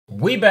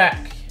We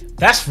back.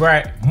 That's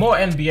right, more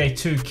NBA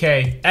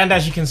 2K. And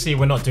as you can see,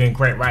 we're not doing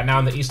great right now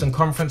in the Eastern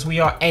Conference.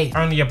 We are 8th,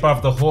 only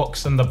above the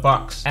Hawks and the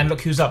Bucks. And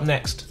look who's up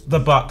next, the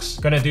Bucks.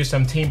 Gonna do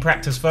some team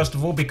practice first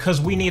of all,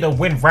 because we need a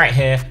win right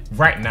here,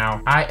 right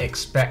now. I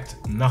expect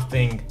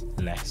nothing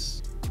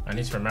less. I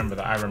need to remember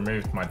that I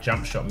removed my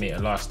jump shot meter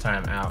last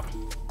time out.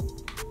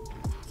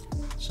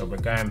 So we're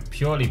going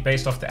purely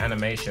based off the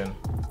animation.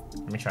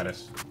 Let me try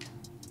this.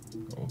 A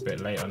little bit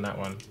late on that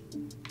one.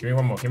 Give me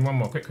one more,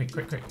 quick.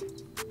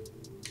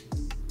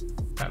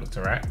 That looked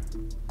alright.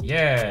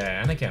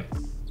 Yeah, and again.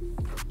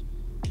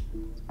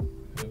 A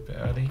little bit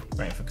early.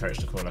 Waiting for coach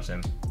to call us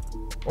in.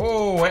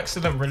 Oh,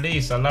 excellent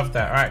release. I love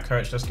that. Alright,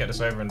 coach, let's get this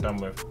over and done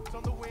with. It's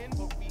on the win,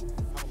 but we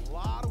have a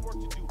lot of work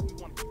to do if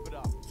we want to keep it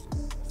up.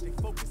 Stay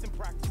focused in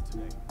practice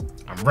today.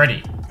 I'm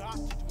ready.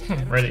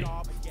 I'm ready.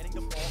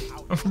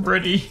 I'm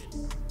ready.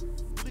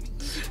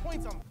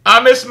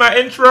 I missed my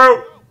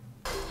intro.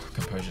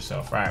 Compose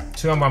yourself. Right,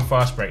 2-on-1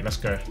 fast break. Let's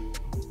go.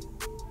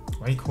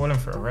 Why are you calling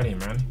for it already,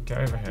 man? Get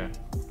over here.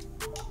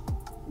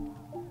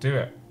 Do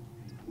it.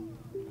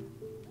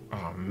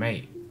 Oh,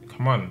 mate.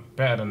 Come on.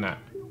 Better than that.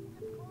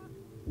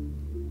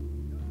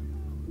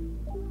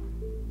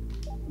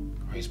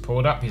 Oh, he's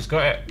pulled up. He's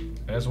got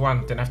it. There's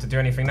one. Didn't have to do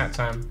anything that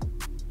time.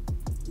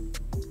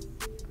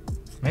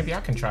 Maybe I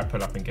can try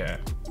pull up and get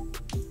it.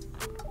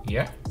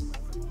 Yeah?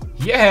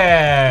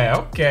 Yeah!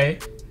 Okay.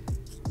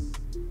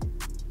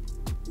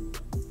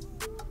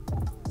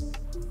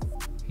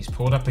 He's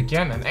pulled up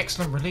again. An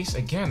excellent release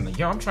again.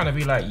 Yo, I'm trying to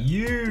be like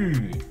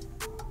you.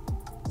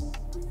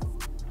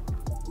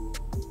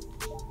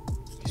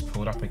 He's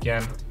pulled up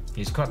again.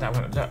 He's got that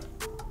one.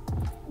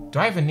 Look. Do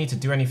I even need to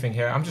do anything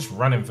here? I'm just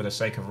running for the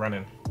sake of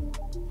running.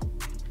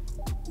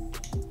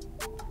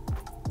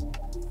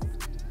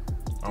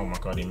 Oh my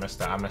god, he messed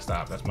that. I messed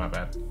that up. That's my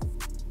bad.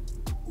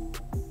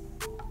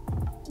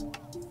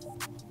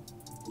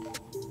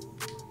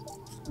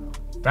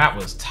 That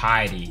was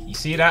tidy. You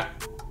see that?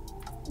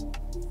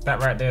 That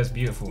right there is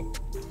beautiful.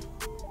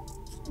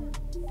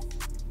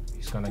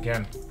 He's gone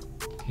again.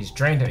 He's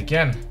drained it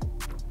again.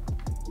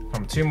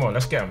 Come, 2 more.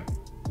 Let's get him.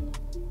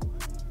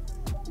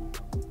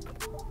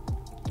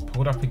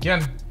 Pulled up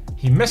again.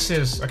 He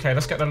misses. Okay,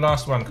 let's get the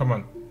last one. Come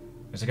on.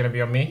 Is it going to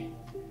be on me?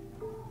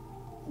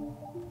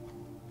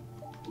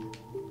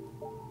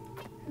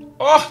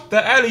 Oh,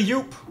 the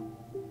alley-oop.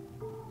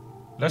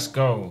 Let's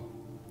go.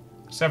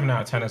 7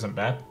 out of 10 isn't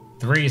bad.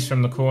 3s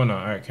from the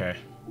corner. Okay.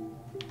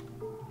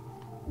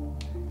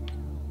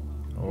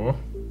 Oh,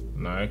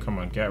 no, come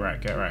on, get right,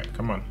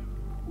 come on.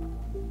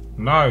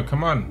 No,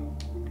 come on.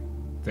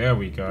 There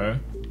we go.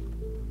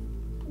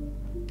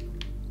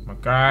 My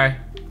guy.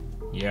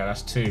 Yeah,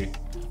 that's 2.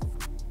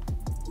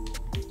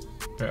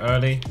 Bit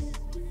early.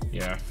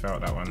 Yeah,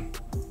 felt that one.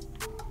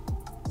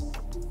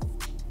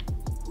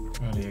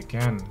 Early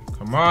again.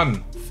 Come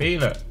on,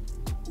 feel it.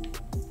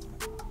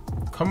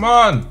 Come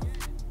on.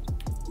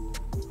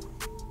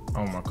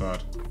 Oh my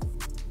god.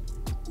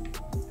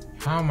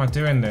 How am I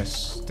doing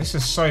this? This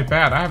is so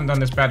bad. I haven't done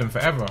this bad in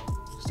forever.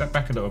 Step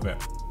back a little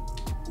bit.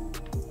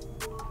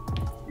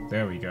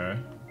 There we go.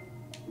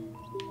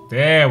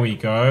 There we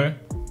go.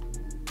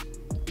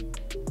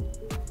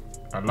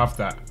 I love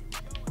that.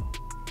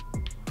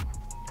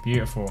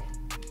 Beautiful.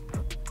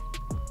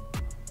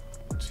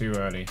 Too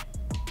early.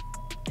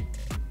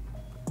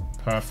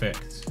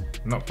 Perfect.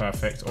 Not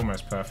perfect.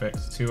 Almost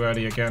perfect. Too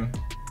early again.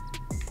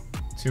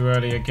 Too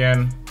early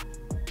again.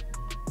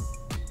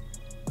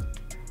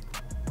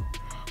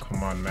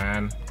 Come on,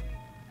 man.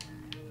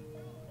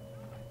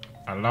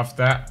 I love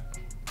that.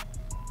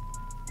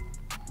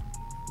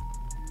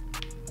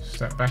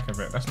 Step back a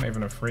bit. That's not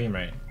even a 3,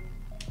 mate.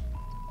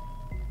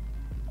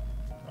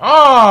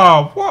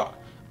 Oh, what?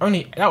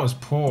 Only, that was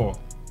poor.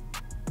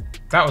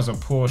 That was a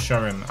poor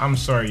showing. I'm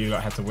sorry you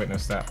lot had to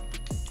witness that.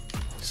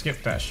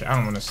 Skip that shit. I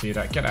don't want to see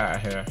that. Get out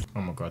of here.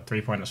 Oh my god,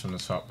 3-pointers from the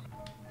top.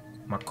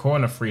 My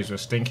corner 3s were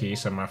stinky,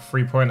 so my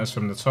 3-pointers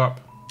from the top.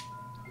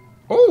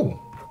 Oh,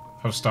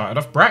 have started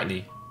off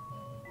brightly.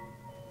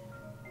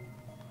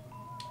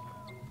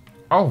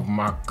 Oh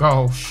my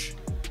gosh.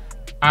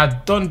 I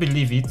don't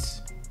believe it.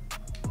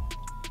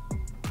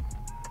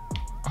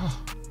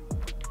 Oh,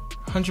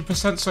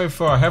 100% so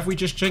far. Have we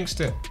just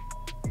jinxed it?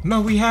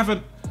 No, we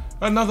haven't.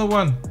 Another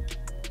one.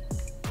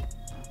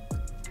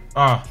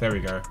 Ah, oh, there we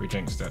go. We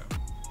jinxed it.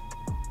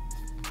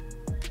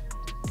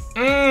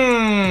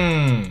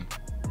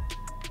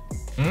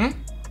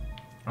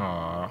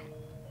 Ah.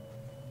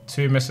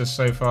 2 misses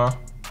so far.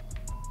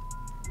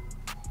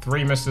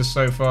 3 misses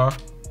so far.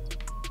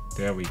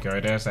 There we go.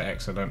 There's that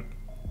excellent.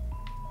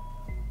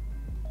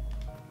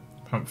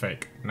 Pump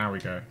fake. Now we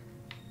go.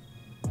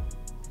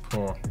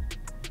 Poor.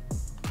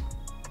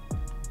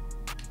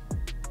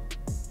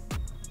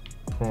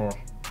 Poor.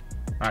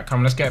 Alright, come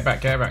on. Let's get it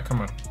back. Get it back. Come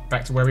on.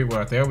 Back to where we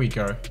were. There we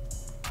go.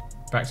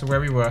 Back to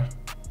where we were.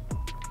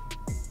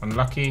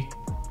 Unlucky.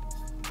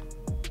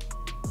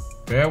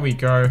 There we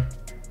go.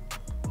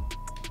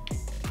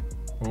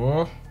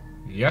 Oh.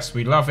 Yes,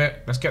 we love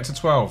it. Let's get to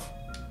 12.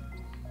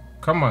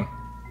 Come on.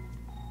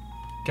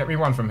 Get me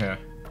one from here.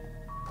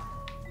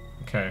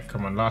 Okay,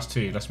 come on, last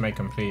two. Let's make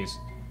them, please.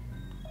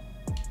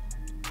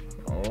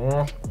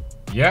 Oh,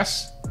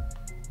 yes.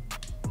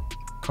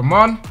 Come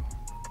on.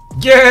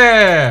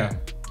 Yeah.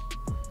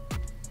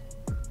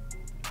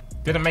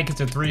 Didn't make it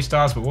to 3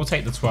 stars, but we'll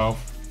take the 12.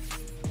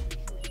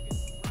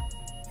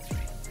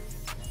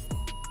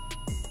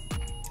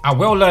 I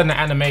will learn the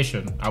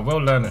animation. I will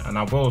learn it, and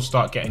I will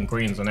start getting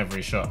greens on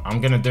every shot. I'm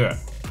gonna do it.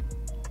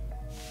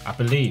 I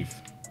believe.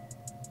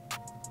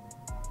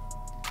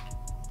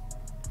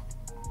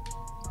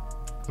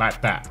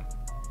 Like that.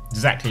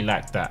 Exactly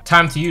like that.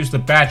 Time to use the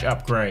badge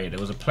upgrade. It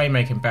was a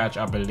playmaking badge,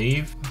 I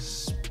believe.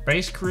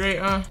 Space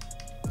creator.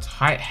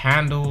 Tight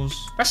handles.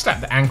 Let's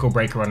slap the ankle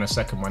breaker on the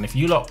second one. If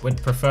you lot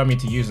would prefer me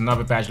to use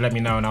another badge, let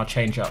me know and I'll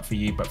change it up for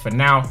you. But for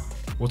now,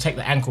 we'll take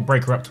the ankle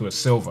breaker up to a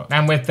silver.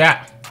 And with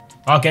that,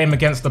 our game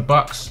against the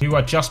Bucks, who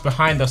are just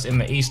behind us in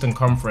the Eastern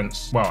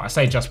Conference. Well, I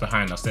say just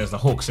behind us. There's the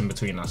Hawks in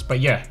between us. But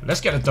yeah,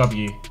 let's get a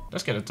W.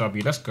 Let's get a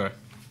W. Let's go.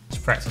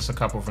 Let's practice a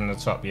couple from the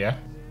top, yeah?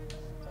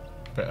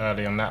 Bit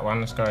early on that one.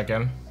 Let's go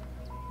again.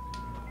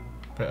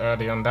 Bit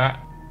early on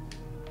that.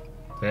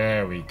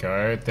 There we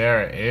go.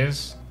 There it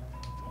is.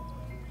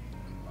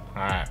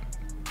 Alright.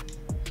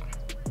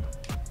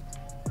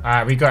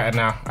 Alright, we got it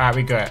now. Alright,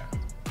 we got it.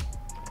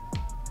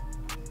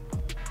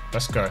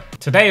 Let's go.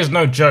 Today is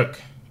no joke.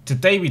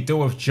 Today we deal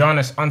with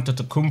Giannis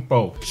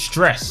Antetokounmpo.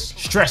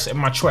 Stress in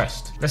my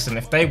chest. Listen,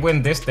 if they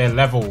win this, they're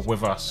level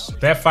with us.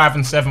 They're 5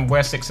 and 7,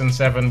 we're 6 and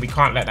 7. We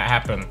can't let that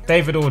happen.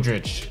 David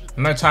Aldridge,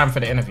 no time for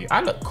the interview.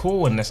 I look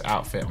cool in this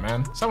outfit,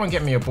 man. Someone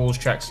get me a Bulls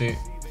tracksuit.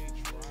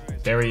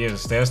 There he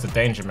is. There's the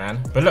danger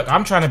man. But look,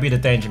 I'm trying to be the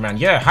danger man.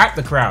 Yeah, hype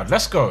the crowd.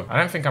 Let's go. I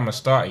don't think I'm a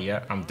starter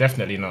yet. I'm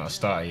definitely not a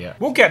starter yet.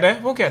 We'll get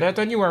there. We'll get there.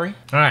 Don't you worry.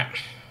 All right.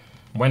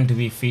 When do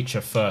we feature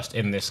first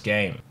in this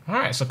game? All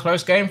right, it's a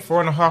close game.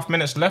 4.5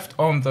 minutes left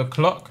on the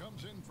clock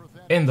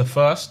in the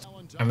first.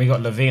 And we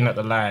got Levine at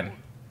the line.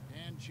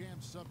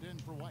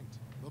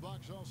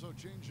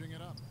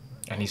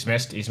 And he's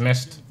missed. He's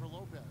missed.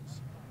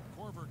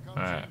 All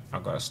right,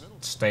 I've got to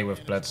stay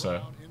with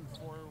Bledsoe.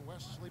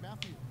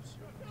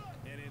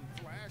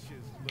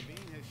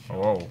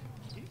 Whoa.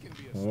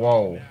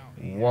 Whoa.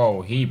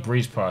 Whoa. He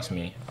breezed past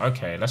me.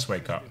 Okay, let's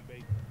wake up.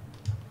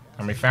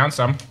 And we found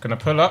some. Gonna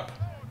pull up.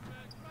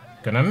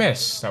 Gonna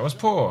miss. That was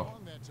poor.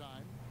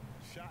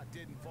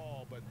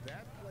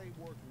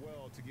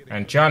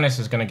 And Giannis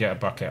is gonna get a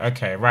bucket.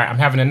 Okay, right. I'm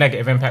having a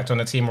negative impact on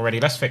the team already.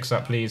 Let's fix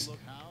up, please.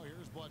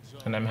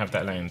 And let him have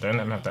that lane. Don't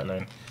let him have that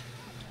lane.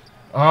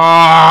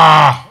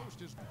 Ah!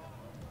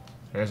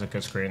 There's a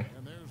good screen.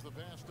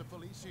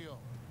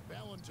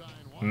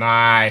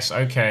 Nice.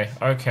 Okay.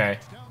 Okay.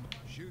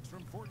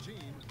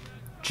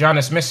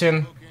 Giannis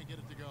missing.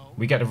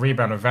 We get the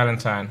rebound with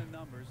Valentine.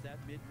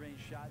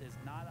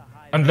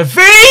 And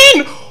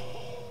Levine!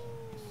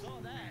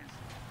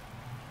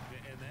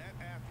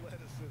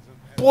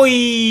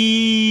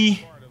 Boy!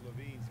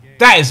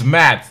 That is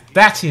mad.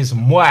 That is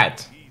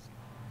mad.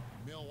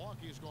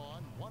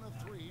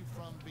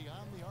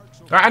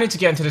 Right, I need to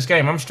get into this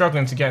game. I'm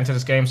struggling to get into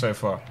this game so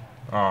far.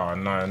 Oh,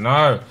 no,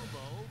 no.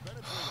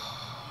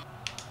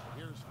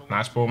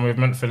 Nice ball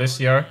movement,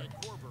 Felicio.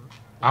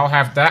 I'll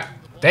have that.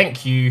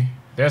 Thank you.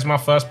 There's my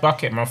first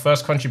bucket, my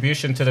first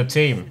contribution to the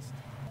team.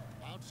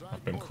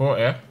 I've been caught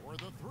here.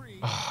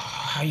 Oh,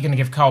 how are you going to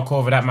give Kyle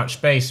Korver that much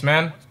space,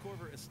 man?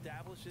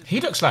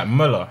 He looks like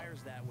Muller.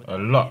 A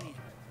lot.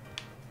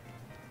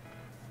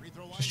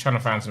 Just trying to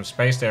find some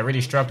space there.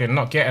 Really struggling,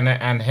 not getting it.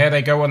 And here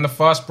they go on the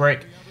fast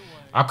break.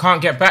 I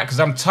can't get back because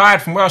I'm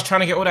tired from where I was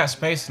trying to get all that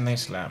space and they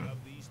slam.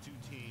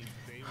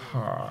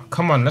 Oh,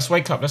 come on, let's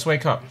wake up. Let's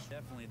wake up.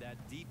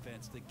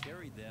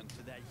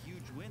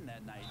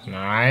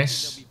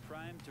 Nice.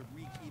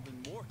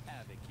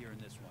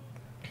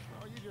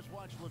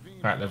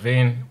 Right,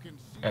 Levine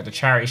at the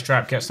charity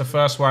stripe gets the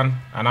first one.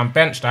 And I'm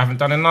benched. I haven't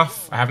done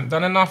enough. I haven't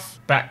done enough.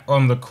 Back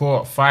on the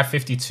court.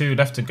 5:52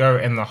 left to go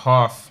in the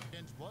half.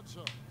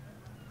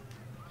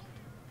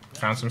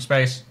 Found some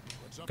space.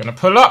 Gonna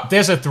pull up.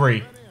 There's a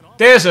three.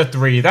 There's a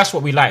three. That's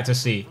what we like to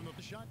see.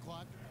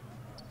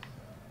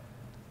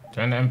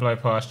 Don't let him blow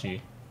past you.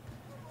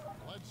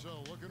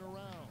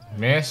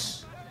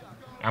 Miss.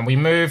 And we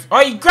move. Oh,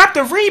 he grabbed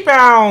the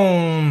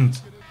rebound.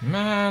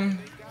 Man.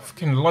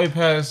 Fucking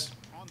Lopez.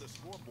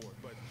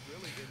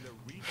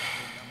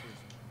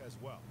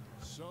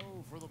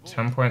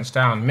 10 points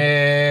down.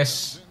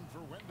 Miss.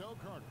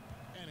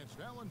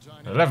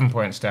 11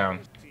 points down.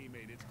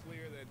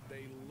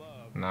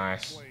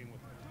 Nice.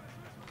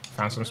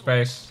 Found some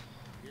space.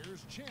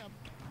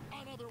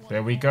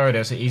 There we go.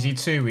 There's an easy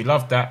 2. We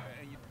love that.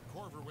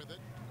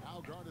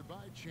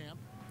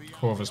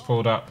 Korver's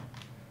pulled up.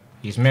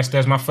 He's missed.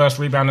 There's my first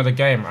rebound of the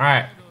game. All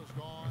right.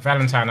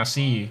 Valentine, I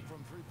see you.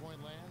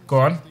 Go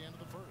on.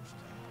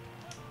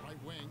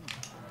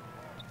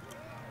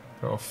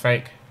 Little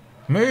fake.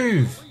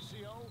 Move.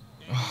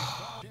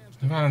 Oh,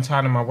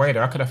 Valentine in my way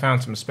there. I could have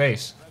found some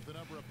space.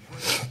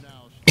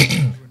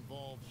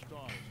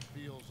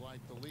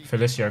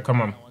 Felicio,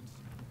 come on.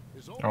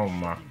 Oh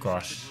my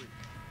gosh.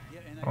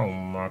 Oh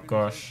my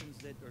gosh.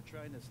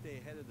 trying to stay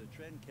ahead of the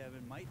trend,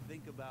 Kevin, might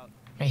think about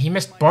Hey, he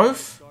missed both?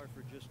 star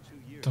for just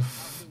 2 years. The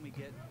How can we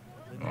get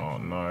the Oh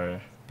next no.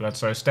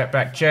 Bledsoe, step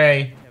back,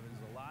 Jay. Kevin's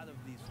a lot of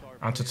these star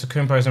Onto players.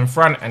 Tacumbo's in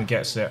front and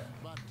gets it.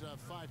 But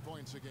 5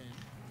 points a game.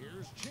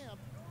 Here's Champ.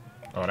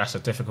 Oh, that's a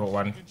difficult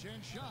one.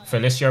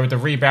 Felicio with the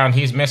rebound.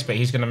 He's missed, but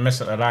he's going to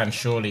miss at the line,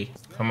 surely.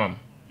 Come on.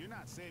 You're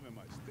not saving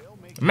much. They'll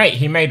make Mate,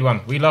 he made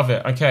one. We love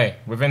it. Okay,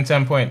 within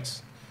 10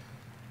 points.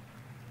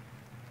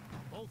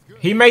 Both good.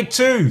 He made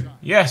 2.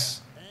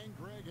 Yes. And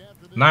Greg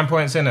after this 9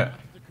 points in it.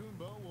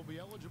 Tacumbo will be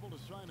eligible to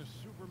sign a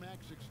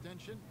Supermax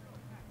extension.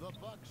 The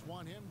Bucks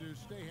want him to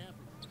stay happy.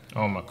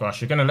 Oh my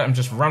gosh, you're going to let him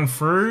just run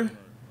through?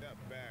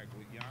 that bag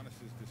with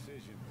Giannis's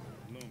decision.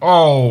 Looming.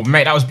 Oh,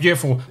 mate, that was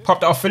beautiful.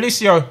 Popped it off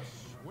Felicio.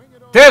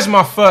 There's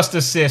my first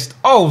assist.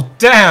 Oh,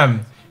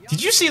 damn.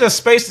 Did you see the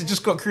space that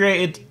just got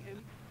created?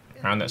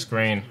 Around that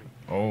screen.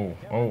 Oh,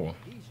 oh.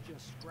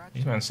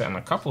 These men setting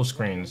a couple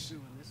screens.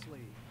 You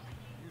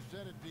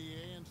said it,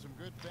 DA, and some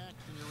good facts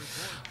in your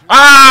report.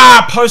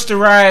 Ah,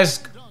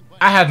 posterized.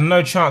 I had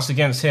no chance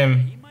against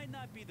him. He might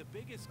not be the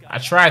biggest guy. I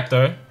tried,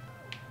 though.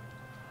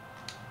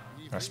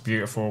 That's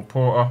beautiful.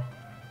 Porter.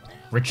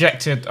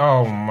 Rejected.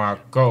 Oh, my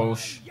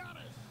gosh.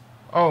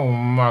 Oh,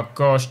 my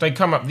gosh. They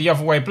come up the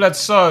other way.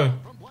 Bledsoe.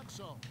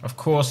 Of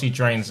course he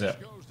drains it.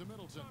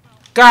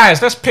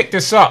 Guys, let's pick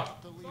this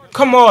up.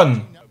 Come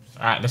on.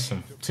 Alright,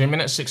 listen. 2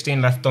 minutes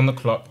 16 left on the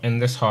clock in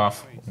this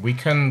half. We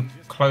can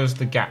close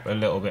the gap a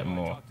little bit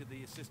more. Talked to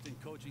the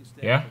assistant coaching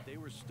staff, Yeah? What they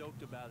were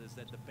stoked about is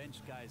that the bench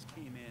guys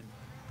came in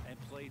and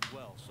played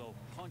well. So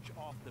punch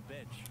off the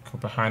bench. Go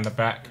behind the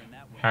back.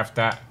 Have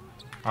that.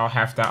 I'll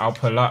have that. I'll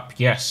pull up.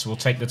 Yes, we'll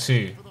take the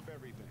 2.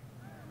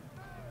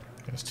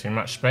 There's too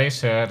much space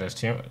here. There's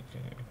too much.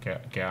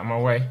 Get out of my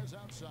way.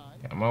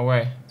 Get out of my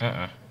way.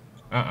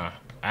 I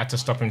had to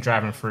stop him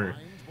driving through.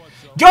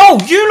 Yo,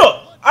 you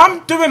look.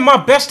 I'm doing my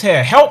best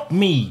here. Help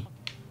me.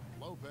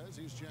 Lopez,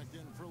 he's checked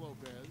in for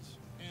Lopez.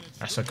 And it's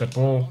That's a good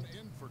ball.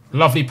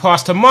 Lovely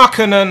pass to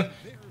Markkanen.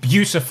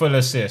 Beautiful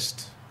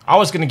assist. I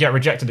was going to get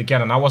rejected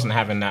again, and I wasn't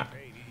having that.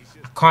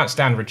 I can't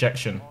stand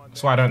rejection.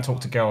 That's why I don't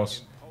talk to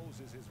girls.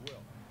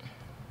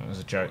 It was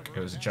a joke. It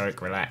was a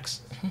joke.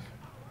 Relax.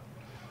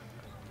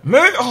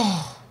 Move.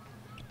 Oh.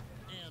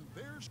 And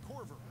there's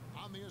Corver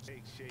on the assist.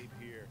 Take shape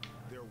here.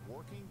 They're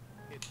working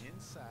it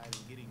inside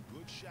and getting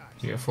good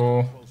shots.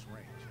 Beautiful. Close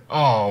range.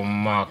 Oh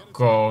my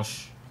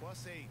gosh.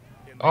 +8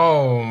 in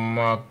Oh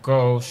my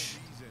gosh.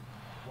 reason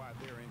why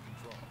they're in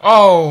control.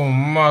 Oh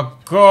my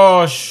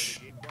gosh.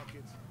 Get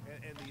buckets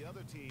and the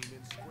other team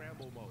in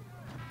scramble mode.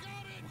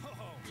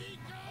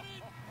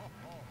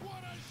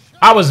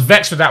 I was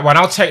vexed with that one.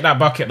 I'll take that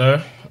bucket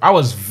though. I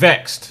was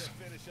vexed.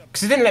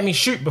 Because he didn't let me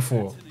shoot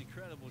before. An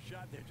incredible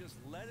shot there. Just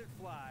let it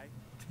fly.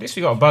 At least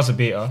we got a buzzer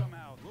beater.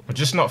 We're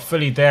just not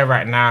fully there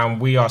right now,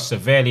 and we are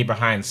severely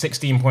behind.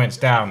 16 points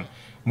down.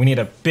 We need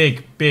a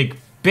big, big,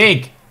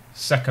 big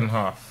second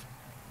half.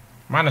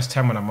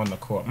 -10 when I'm on the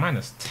court.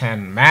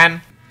 -10,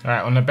 man. All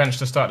right, on the bench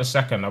to start the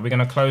second. Are we going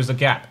to close the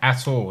gap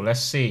at all? Let's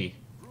see.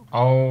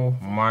 Oh,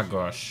 my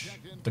gosh.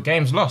 The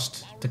game's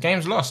lost. The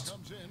game's lost.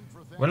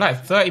 We're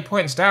like 30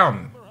 points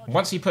down.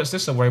 Once he puts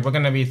this away, we're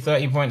going to be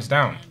 30 points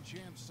down. And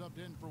Champ subbed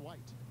in for White.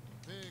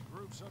 Big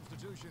group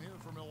substitution here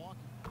for Milwaukee.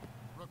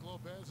 Brook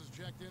Lopez is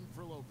checked in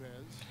for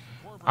Lopez.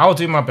 Corver I'll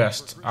do my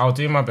best. I'll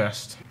do my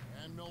best.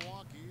 and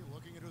Milwaukee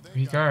looking at who Where they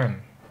you got.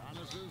 going?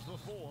 Giannis is the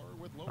 4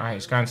 with Lopez. All right,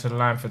 he's going to the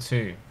line for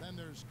 2. Then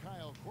there's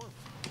Kyle Korver.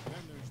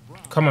 Then there's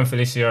Brown. Come on,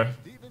 Felicio.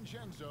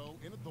 DiVincenzo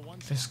in at the 1.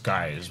 This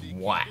guy is He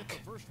whack. get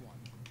the first one.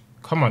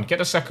 Come on, get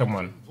the second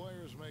one.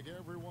 Players make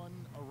everyone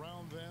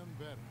around them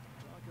better.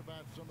 Talk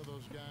about some of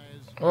those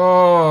guys.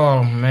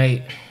 Oh,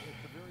 mate.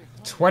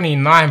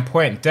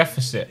 29-point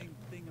deficit.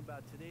 Thing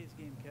about today's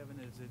game, Kevin,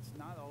 is it's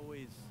not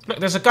always. Look,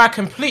 there's a guy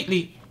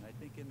completely I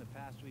think in the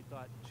past we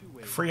thought two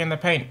ways. free in the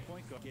paint.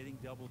 Point guard getting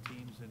double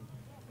teams and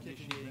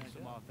initiating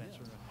some offense.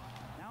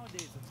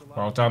 Nowadays it's a lot.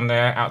 Well done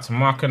there. Out to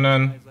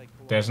Markkanen.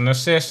 There's an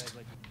assist.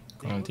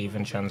 Go on,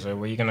 DiVincenzo.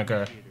 Where you going to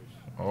go?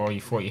 Oh,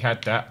 you thought you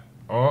had that.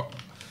 Oh.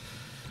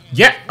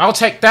 Yeah, I'll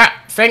take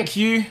that. Thank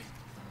you.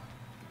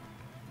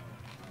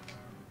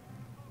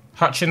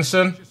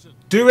 Hutchinson.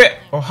 Do it.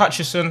 Or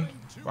Hutchison.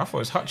 I thought it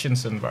was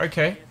Hutchinson, but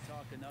okay.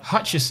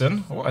 Hutchison?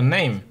 What a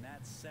name.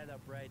 That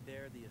setup right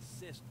there, the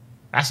assist,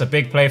 That's a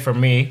big play from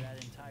me.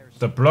 that entire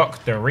The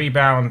block, the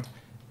rebound,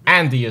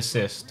 and the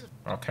assist.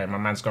 Okay, my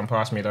man's gone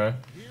past me though.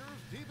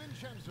 Here's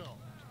DiVincenzo.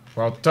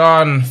 Well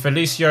done.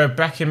 Felicio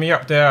backing me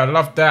up there. I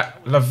love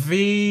that.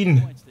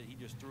 Levine. points that he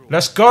just threw.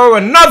 Let's go.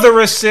 Another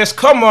assist.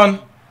 Come on.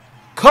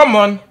 Come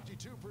on.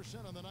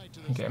 52% on the night to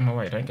Don't this. get in my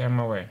way. Don't get in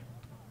my way.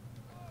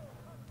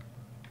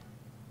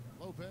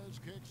 Lopez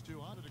kicks to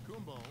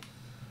Antetokounmpo.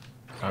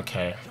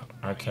 Okay.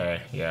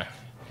 Okay. Yeah.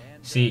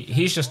 See,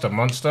 he's just a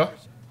monster.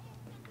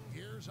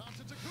 Here's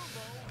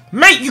Antetokounmpo.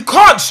 Mate, you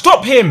can't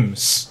stop him.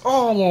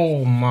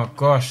 Oh my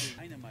gosh.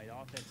 Dynamite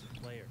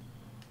offensive player.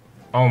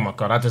 Oh my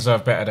god. I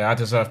deserve better there. I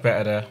deserve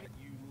better there.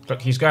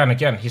 Look, he's going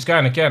again. He's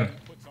going again.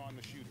 Puts on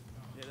the shooter.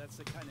 Yeah, that's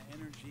the kind of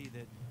energy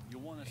that you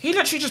want to. He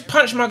literally just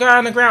punched my guy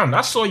on the ground.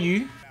 I saw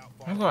you.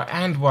 I got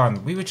and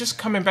one. We were just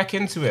coming back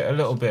into it a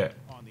little bit.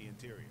 On the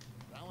interior.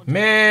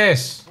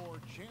 Miss. For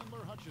Chandler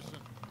Hutchison.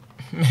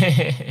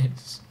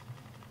 Miss.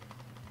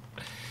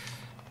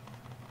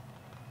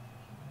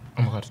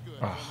 Oh my god.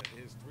 Oh.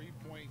 His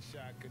three-point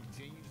shot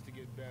continues to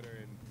get better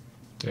and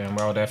Doing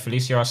well there,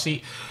 Felicio. I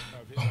see.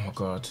 Oh my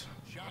god.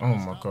 Oh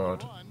my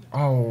god.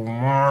 Oh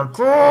my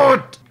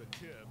god. the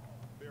tip.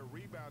 Their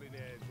rebounding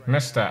edge right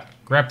Missed that.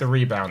 Grab the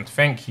rebound.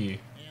 Thank you.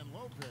 And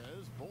Lopez.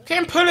 Bolt Get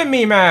him pulling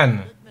me, man.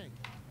 nickname.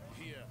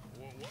 here.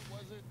 What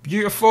was it?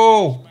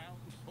 Beautiful.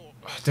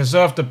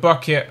 Deserved the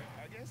bucket.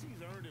 I guess he's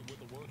earned it with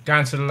the work.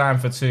 Going to the line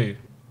for two.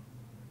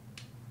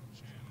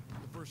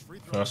 The first free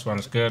throw. First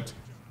one's good.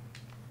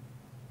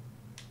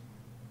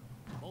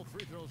 Both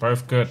free throws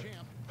Both good. champ.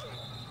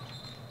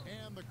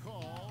 And the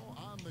call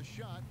on the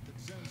shot that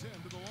sends him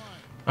to the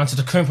line.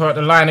 Antetokounmpo at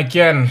the line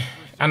again.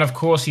 And of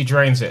course he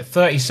drains it.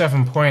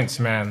 37 points,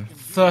 man.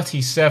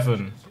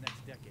 37.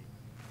 Next decade.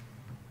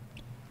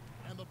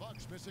 And the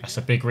Bucks miss That's a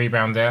again. big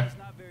rebound there. It's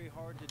not very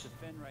hard to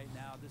defend right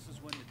now. This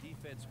is when the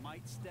defense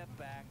might step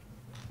back,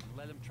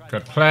 let him try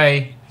Good to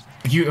play.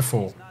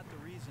 Beautiful. It's not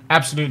the reason.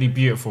 Absolutely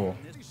beautiful.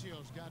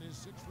 Felicia's got his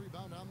sixth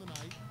rebound on the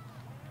night.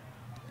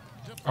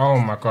 Oh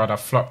my god, I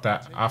flopped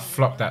that. I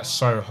flopped that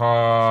so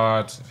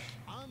hard.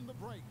 On the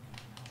break.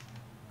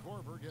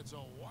 Corver gets a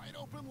wide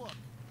open look.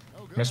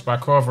 No good. Missed by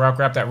Corver. I'll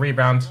grab that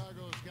rebound.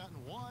 Chicago's gotten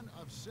 1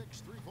 of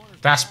 6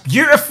 3-pointers. That's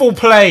beautiful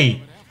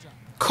play.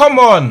 Come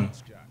on.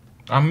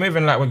 I'm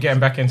moving like we're getting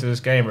back into this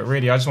game, but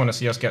really I just want to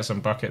see us get some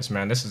buckets,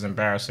 man. This is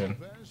embarrassing.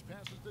 Lopez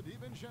passes to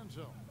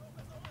DiVincenzo.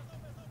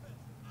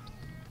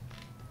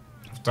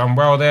 Done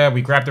well there.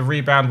 We grabbed the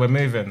rebound. We're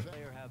moving.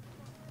 Player have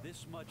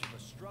this much of a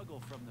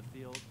struggle from the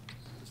field.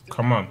 To still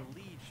Come on. have the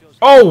lead shows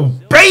Oh,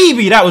 resilience,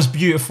 baby. That was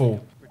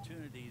beautiful.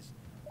 opportunities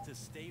to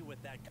stay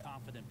with that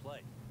confident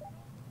play.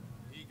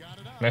 He got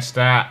it out. Missed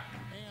that.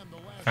 And the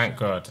last Thank shot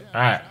God. attempt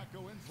All right. does not go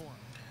in for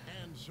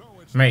him. And so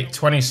it's Mate,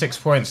 26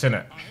 points in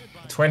it.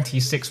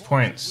 26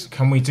 points.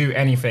 Can we do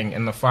anything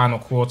in the final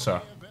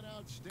quarter?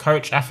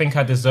 Coach, I think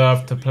I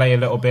deserve to play a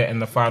little bit in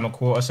the final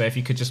quarter, so if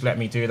you could just let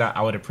me do that,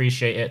 I would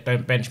appreciate it.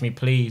 Don't bench me,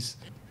 please.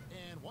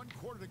 And 1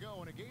 quarter to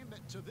go in a game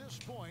that to this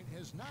point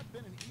has not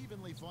been an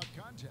evenly fought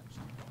contest.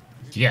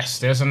 Yes,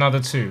 there's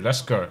another two.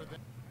 Let's go.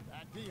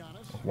 Back to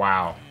Giannis.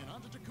 Wow.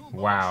 And Antetokounmpo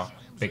Wow.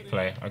 slams Big it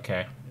play. in.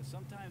 Okay. And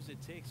sometimes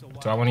it takes a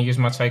while Do I want to use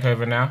my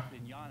takeover now?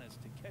 in Giannis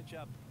to catch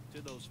up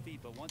to those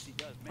feet, but once he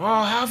does, man,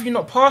 Oh, how have you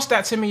not passed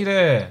that to me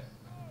there?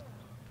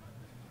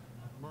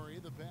 Murray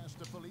the pass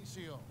to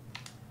Felicio.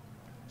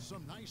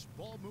 Some nice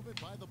ball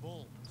movement by the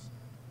Bulls.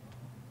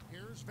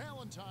 Here's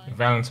Valentine.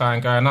 Valentine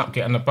going up,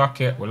 getting the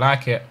bucket. We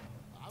like it.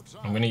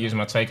 Outside. I'm going to use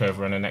my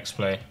takeover in the next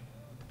play.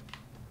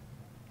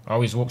 Oh,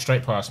 he's walked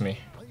straight past me.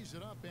 Lays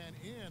it up and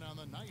in on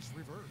the nice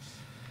reverse.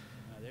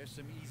 there's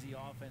some easy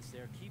offense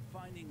there. Keep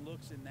finding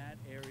looks in that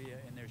area,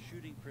 and their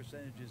shooting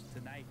percentages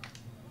tonight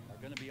are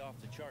going to be off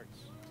the charts.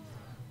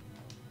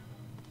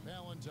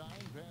 Valentine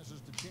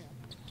passes to Champ.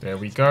 There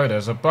we go.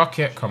 There's a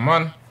bucket. Come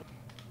on.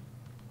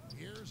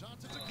 Here's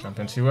Antetokounmpo.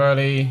 Jumping too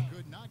early.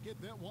 Could not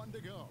get that one to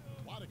go.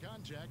 A lot of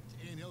contact,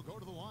 and he'll go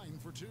to the line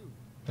for 2.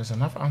 There's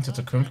another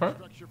Antetokounmpo.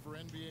 Structure for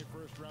NBA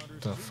first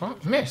rounders. The 2 fuck?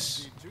 years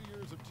Miss. of 2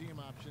 years of team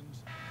options.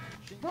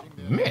 What?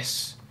 Changing their-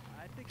 Miss.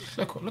 I think it's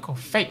Look how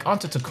fake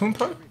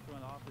Antetokounmpo. every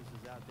front office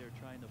is out there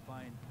trying to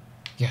find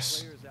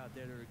Yes. players out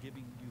there that are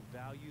giving you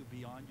value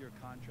beyond your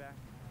contract,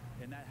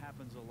 and that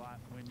happens a lot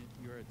when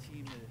you're a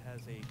team that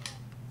has a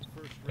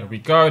first There round we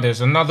go.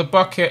 There's another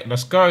bucket.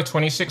 Let's go.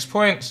 26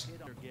 points. hit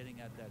you're getting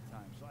at that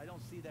time. So I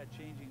don't see that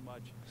changing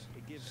much.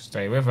 It gives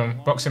Stay with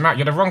him. Box him out.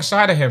 You're the wrong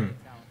side of him.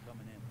 talent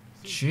coming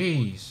in.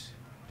 Jeez.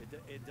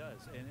 It does.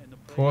 And the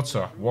players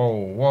Porter. are Whoa,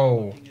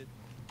 whoa. looking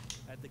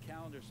at the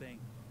calendar saying,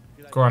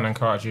 "Could I Go on do then,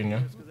 Carter Jr.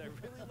 this? 'Cause I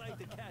really like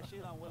to cash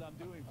in on what I'm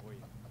doing for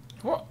you."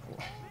 What?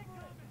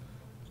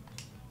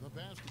 The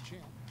pass to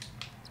Champ.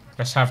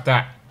 Let's have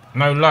that.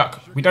 No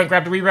luck. We don't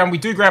grab the rebound. We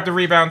do grab the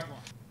rebound.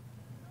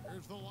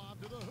 Here's the lob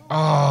to the hoop.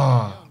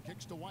 Ah. Down,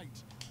 kicks to White.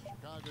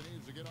 Chicago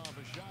needs to get off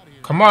a shot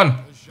here. Come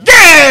on. The shot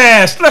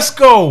Yes! Let's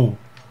go.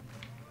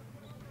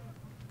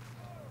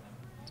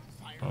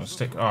 fires Oh, the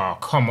stick. three. Oh,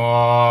 come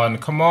on.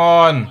 Come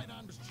on. Right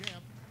on to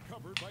Champ,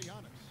 covered by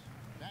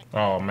Giannis. Back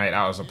Oh, mate,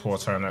 that was a poor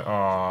turn. Oh.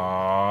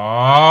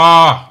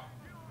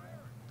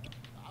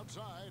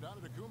 outside,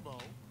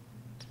 Antetokounmpo.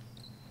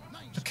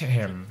 Nice. Look at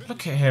him.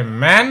 Look at him,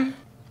 man.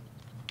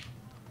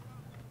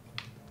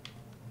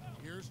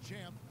 Here's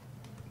Champ.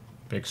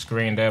 Big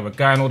screen there. We're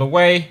going all the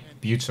way.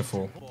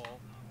 Beautiful. Ball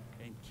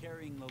and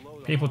carrying the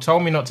load People along.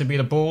 told me not to be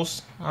the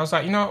Bulls. I was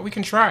like, you know what? We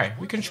can try.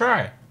 We can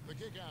try. The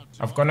kick out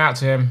to I've gone out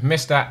to him.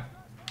 Missed that.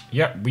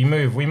 Yep, we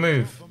move. We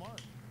move. the mark.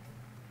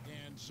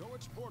 And so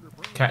it's Porter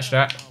bringing Catch it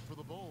that. down now for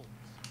the Bulls.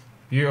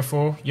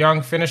 Beautiful.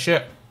 Young, finish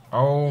it.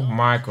 Oh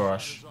my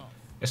gosh. Is off.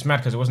 It's mad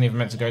because it wasn't even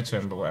meant to go to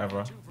him, but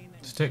whatever.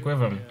 Stick with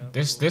him.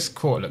 This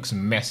court looks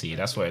messy.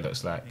 That's what it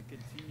looks like. And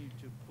continue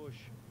to push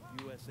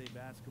USA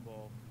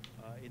basketball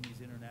in these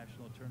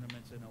international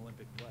tournaments and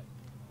Olympic play.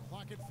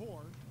 Clock at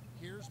 4.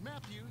 Here's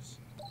Matthews.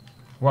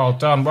 Well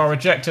done. Well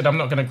rejected. I'm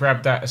not going to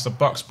grab that. It's a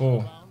Bucks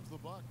ball. The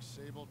Bucks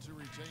able to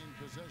retain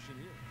possession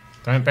here.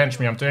 Don't bench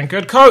me. I'm doing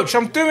good, coach.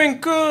 I'm doing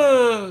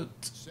good.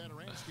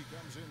 Satoransky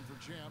comes in for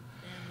Champ,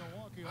 and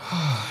Milwaukee.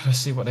 Let's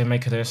see what they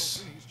make of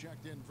this. He's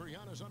checked in for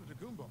Giannis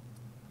Antetokounmpo.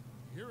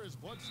 Here is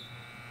Bledsoe,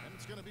 and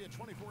it's going to be a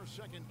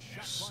 24-second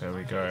shot. There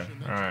we go.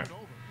 All right.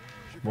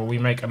 Will we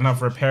make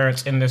another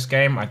appearance in this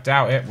game? I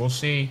doubt it. We'll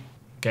see.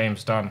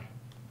 Game's done.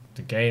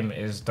 The game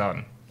is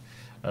done.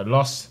 A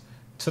loss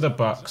to the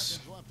Bucks.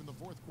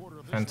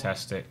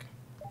 Fantastic.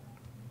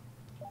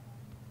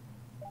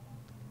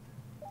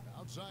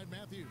 Outside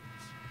Matthews.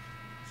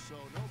 So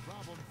no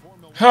problem for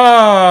Milwaukee.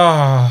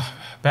 Ah,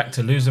 back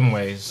to losing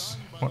ways.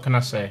 What can I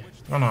say?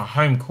 On our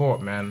home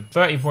court, man.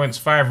 30 points,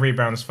 5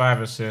 rebounds,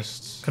 5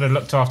 assists. Could have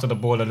looked after the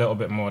ball a little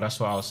bit more, that's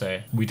what I'll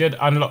say. We did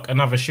unlock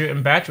another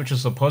shooting badge, which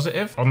is a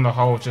positive. On the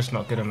whole, just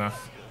not good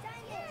enough.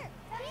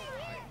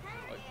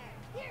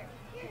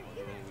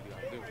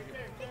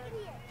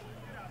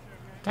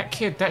 That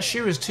kid, that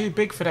shoe is too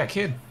big for that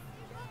kid.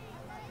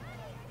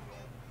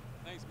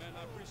 Thanks, man.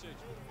 I appreciate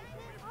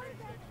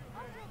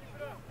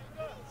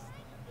you.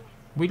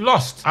 We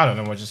lost. I don't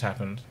know what just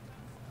happened.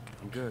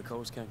 I'm good,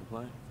 coach. Can't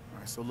complain. All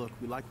right, so look,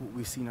 we like what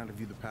we've seen out of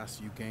you the past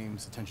few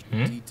games. Attention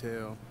to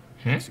detail,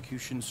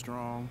 execution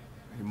strong,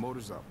 and your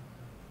motor's up.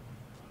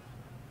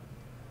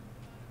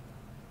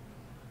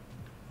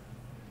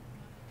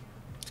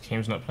 This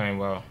team's not playing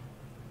well.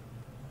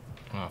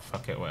 Oh,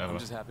 fuck it, whatever. I'm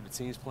just happy the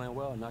team's playing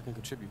well and I can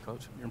contribute,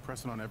 coach. You're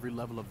impressing on every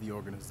level of the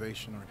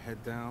organization. All right,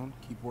 head down,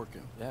 keep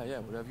working. Yeah,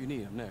 whatever you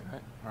need, I'm there,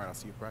 right? All right, I'll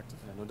see you practice.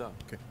 Yeah, no doubt.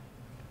 Okay.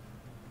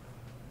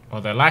 Well,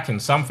 they're lacking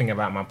something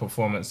about my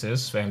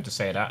performances for him to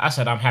say that. I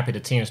said I'm happy the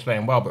team's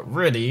playing well, but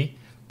really,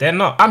 they're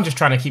not. I'm just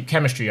trying to keep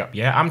chemistry up,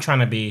 yeah? I'm trying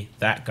to be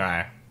that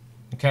guy.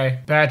 Okay?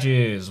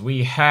 Badges.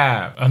 We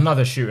have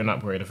another shooting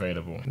upgrade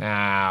available.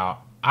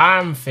 Now,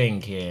 I'm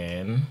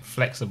thinking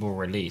flexible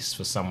release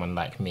for someone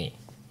like me.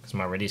 Because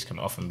my release can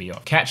often be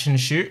off. Catch and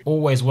shoot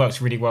always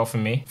works really well for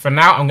me. For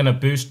now, I'm going to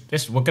boost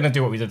this. We're going to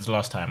do what we did the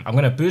last time. I'm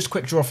going to boost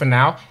quick draw for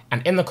now.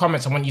 And in the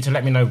comments, I want you to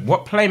let me know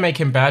what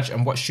playmaking badge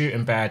and what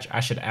shooting badge I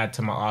should add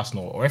to my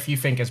arsenal. Or if you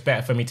think it's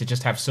better for me to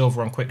just have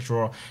silver on quick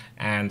draw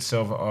and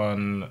silver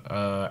on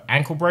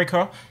ankle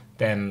breaker,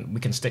 then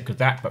we can stick with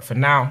that. But for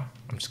now,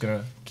 I'm just going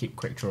to keep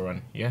quick draw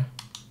on. Yeah?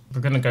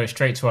 We're going to go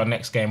straight to our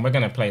next game. We're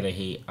going to play the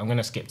Heat. I'm going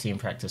to skip team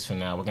practice for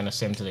now. We're going to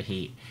sim to the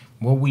Heat.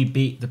 Will we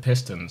beat the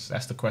Pistons?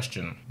 That's the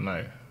question.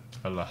 No.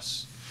 A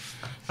loss.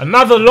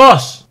 Another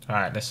loss!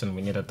 Alright, listen.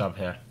 We need a dub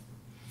here.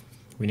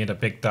 We need a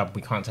big dub.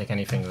 We can't take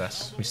anything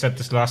less. We said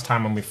this last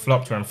time when we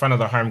flopped. We're in front of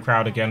the home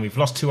crowd again. We've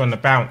lost 2 on the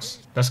bounce.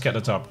 Let's get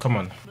the dub. Come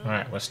on.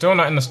 Alright, we're still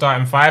not in the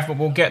starting 5, but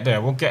we'll get there.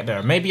 We'll get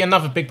there. Maybe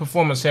another big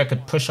performance here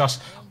could push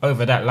us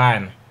over that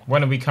line.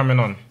 When are we coming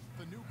on?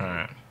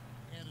 Alright.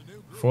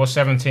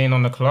 4:17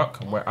 on the clock.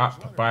 We're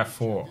up by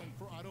 4.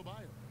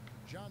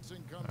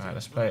 Alright,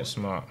 let's play it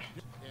smart.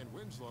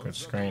 Good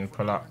screen.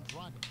 Pull up.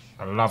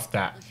 I love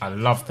that. I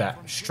love that.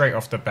 Straight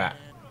off the bat.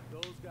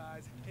 Those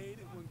guys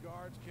hated when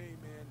guards came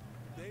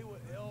in. They would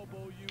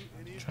elbow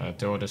you. Trying to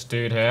deal with this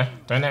dude here.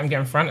 Don't let him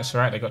get in front. It's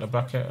alright. They got the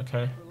bucket.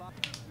 Okay.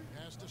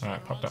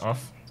 Alright, pop that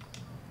off.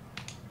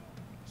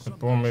 Good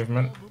ball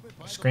movement.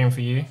 Screen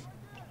for you.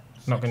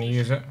 Not going to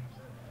use it.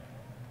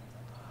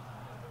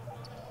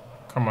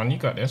 Come on, you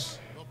got this.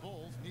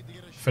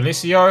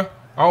 Felicio.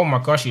 Oh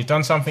my gosh, he's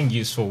done something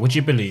useful. Would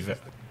you believe it?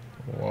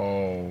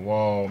 Whoa,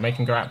 whoa. Make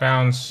him go out of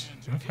bounds.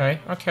 Okay,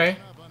 okay.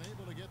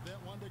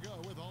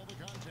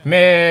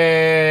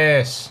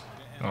 Miss.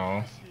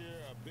 Oh.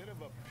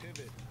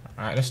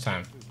 Alright, this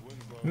time.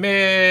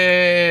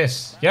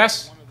 Miss.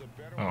 Yes?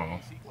 Oh.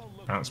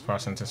 Bounce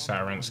pass into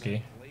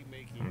Satoransky.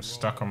 I'm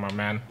stuck on my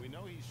man.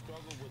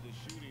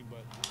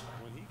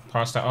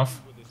 Pass that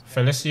off.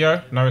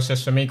 Felicio. No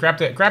assist for me.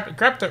 Grabbed it.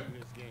 Grabbed it.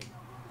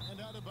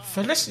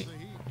 Felicio.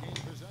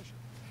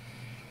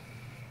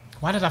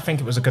 Why did I think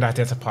it was a good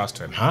idea to pass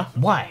to him, huh?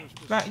 Why?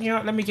 Like, you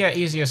know, let me get an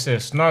easy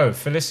assist. No,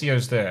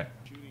 Felicio's there.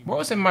 What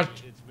was in my...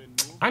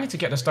 I need to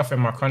get the stuff in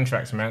my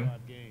contracts, man.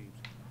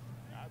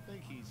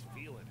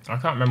 I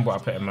can't remember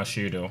what I put in my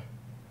shoe, though.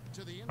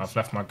 I've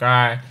left my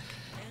guy.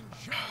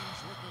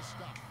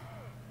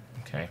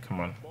 Okay, come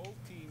on.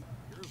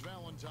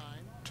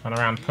 Turn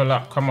around, pull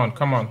up. Come on,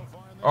 come on.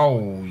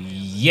 Oh,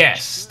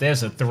 yes.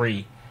 There's a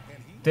 3.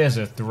 There's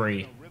a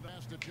 3.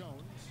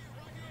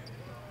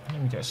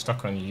 Let me get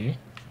stuck on you.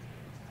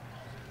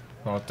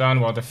 Well done,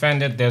 well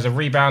defended. There's a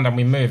rebound and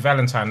we move.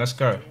 Valentine, let's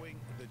go.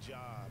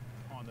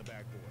 What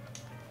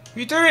are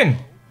you doing?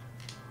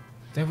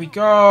 There we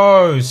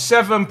go.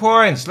 7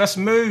 points. Let's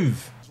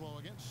move.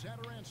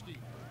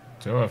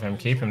 2 of him.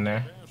 Keep him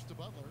there.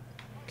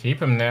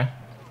 Keep him there.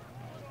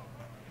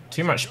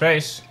 Too much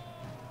space.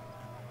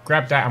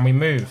 Grab that and we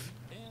move.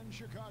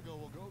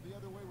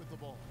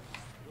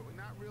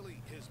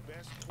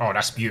 Oh,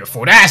 that's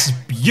beautiful. That's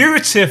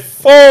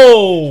beautiful.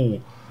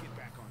 You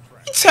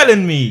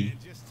telling me?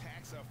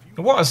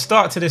 What a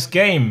start to this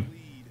game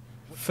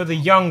for the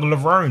young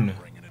Lerone.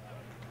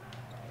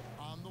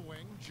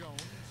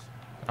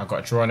 I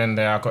got drawn in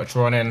there. I got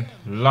drawn in.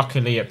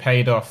 Luckily, it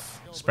paid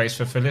off. Space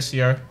for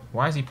Felicio.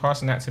 Why is he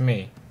passing that to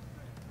me?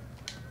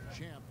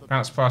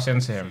 Bounce pass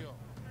into him.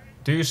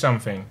 Do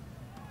something.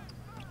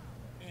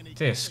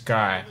 This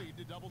guy.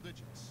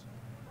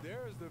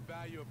 There's the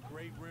value of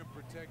great rim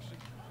protection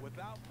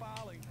without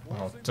fouling.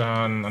 Well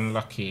done.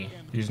 Unlucky.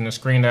 Using the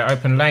screen there.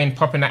 Open lane.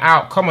 Popping it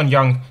out. Come on,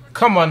 Young.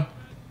 Come on.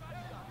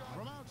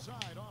 From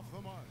outside, off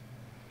the mark.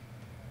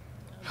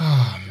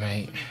 Oh,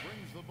 mate.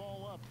 Brings the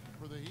ball up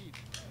for the Heat.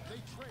 They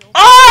trail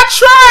Oh,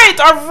 I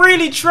tried! I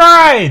really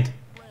tried!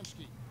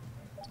 Bransky.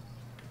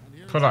 And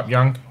here's Pull up,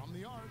 Young. on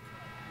the arc.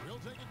 He'll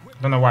take it quick.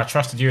 I don't know why I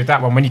trusted you with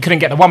that one when you couldn't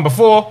get the one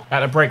before. At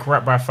the break, we're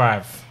up by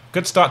 5.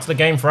 Good start to the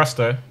game for us,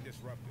 though.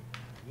 Disrupted.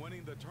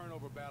 Winning the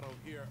turnover battle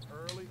here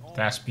early on.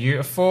 That's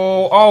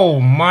beautiful. Oh,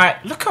 my.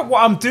 Look at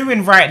what I'm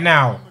doing right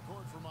now. The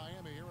court for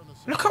Miami here in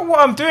the Look at what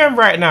I'm doing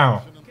right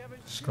now.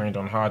 Screened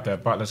on hard there.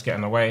 Butler's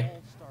getting away.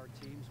 All-star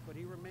teams, but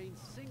he remains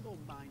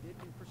single-minded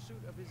in pursuit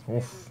of his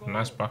Oof, favorite goal.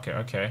 nice bucket.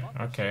 Okay,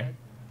 okay.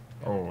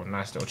 Oh,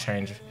 nice little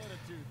change. attitude.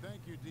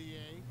 Thank you,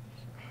 DA.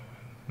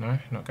 No,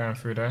 not going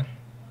through there.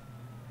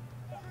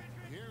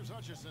 Here's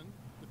Hutchison.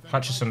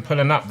 Hutchison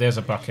pulling up. There's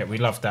a bucket. We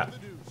love that.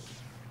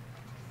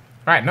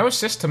 Right, no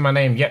assist to my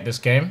name yet this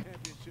game.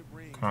 Championship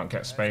ring. Can't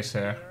get space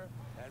here.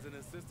 As an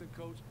assistant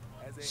coach,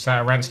 as a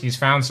Saturansky's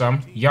found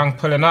some. Young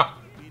pulling up.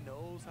 he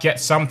knows how Get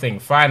something,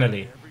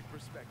 finally. every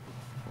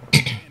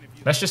perspective.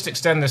 Let's just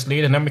extend this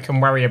lead and then we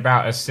can worry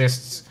about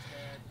assists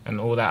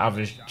and all that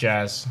other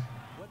jazz.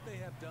 what they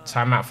have done.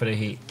 Timeout for the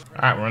Heat.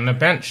 Alright, we're on the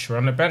bench. We're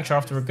on the bench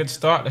after a good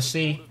start. Let's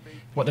see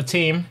what the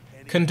team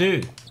can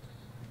do.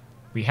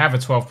 We have a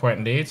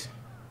 12-point lead.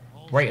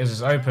 Waiters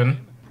is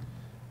open.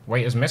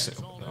 Waiters miss it.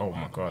 Oh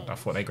my god, I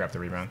thought they grabbed the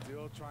rebound.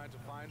 Still trying to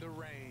find a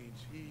range.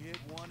 He hit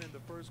one in the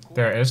first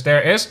quarter. There it is,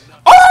 there it is.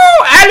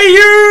 Oh,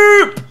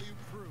 alley-oop!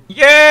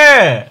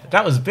 Yeah,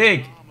 that was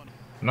big.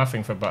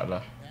 Nothing for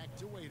Butler. back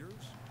to Waiters.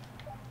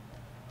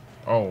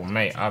 Oh,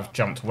 mate, I've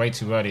jumped way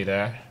too early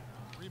there.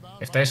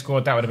 If they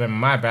scored, that would have been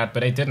my bad,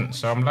 but they didn't,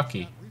 so I'm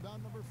lucky.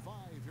 Rebound number 5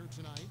 here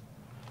tonight.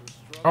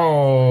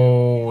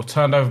 Oh,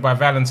 turned over by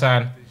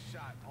Valentine.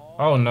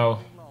 Oh, no.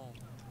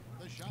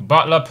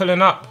 Butler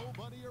pulling up.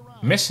 Nobody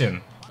around.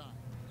 Missing.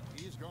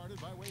 He's guarded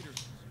by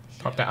Waiters.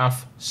 Pop that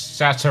off.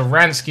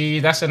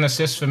 Saturansky. That's an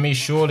assist for me,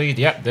 surely.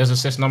 Yep, there's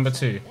assist number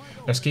 2.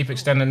 Let's keep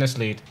extending this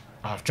lead.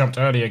 Oh, I've jumped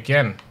early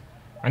again.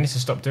 I need to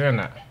stop doing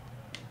that.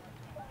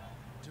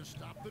 To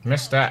stop the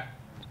Missed that.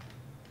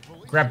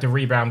 Grab the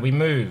rebound. We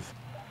move.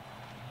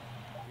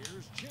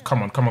 Here's Jim.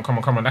 Come on, come on, come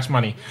on, come on. That's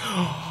money.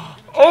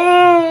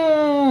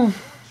 Oh!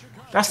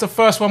 That's the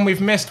first one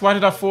we've missed. Why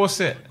did I force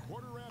it?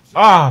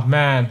 Ah,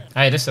 man.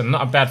 Hey, listen,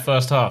 not a bad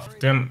first half.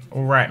 Doing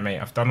all right, mate.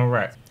 I've done all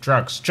right.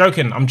 Drugs.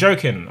 Joking. I'm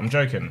joking. I'm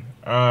joking.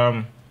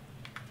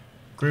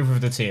 Groove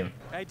with the team.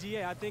 Hey,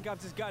 GA, I think I've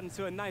just gotten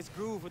to a nice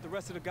groove with the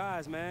rest of the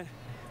guys, man.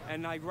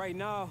 And like right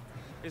now,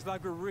 it's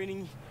like we're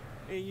reading,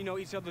 you know,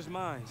 each other's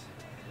minds.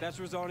 That's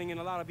resulting in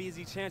a lot of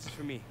easy chances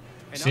for me.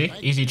 And See?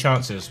 Easy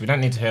chances. We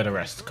don't need to hear the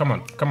rest. Come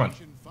on. Come on.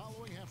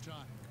 Following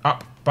halftime.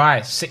 Up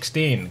by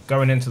 16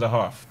 going into the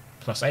half.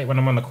 +8 when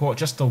I'm on the court.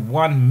 Just the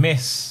one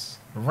miss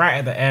right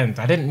at the end.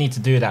 I didn't need to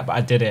do that, but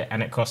I did it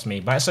and it cost me.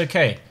 But it's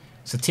okay.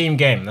 It's a team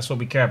game. That's what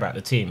we care about,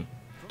 the team.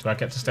 Do I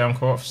get to stay on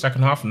court for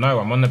second half? No,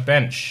 I'm on the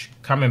bench.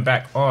 Coming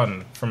back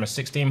on from a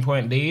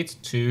 16-point lead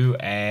to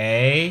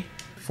a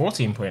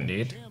 14-point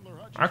lead.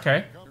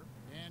 Okay.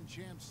 And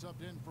Champ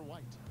subbed in for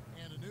White.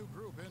 And a new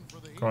group in for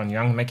the Heat. Go on,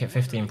 Young. Make it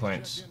 15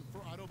 points. In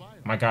for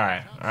Adebayo. My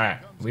guy. All right,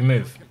 we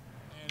move.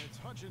 And it's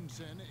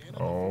Hutchinson in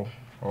Oh,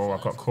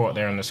 I got caught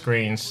there on the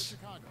screens.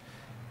 Chicago.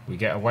 We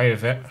get away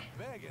with it.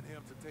 Begging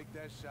him to take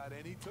that shot,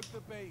 and he took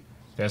the bait.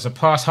 There's a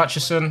pass,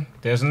 Hutchison.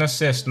 There's an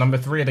assist. Number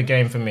 3 of the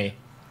game for me.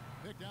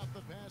 Picked out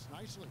the pass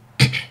nicely.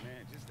 Man,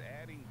 just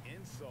adding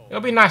insult.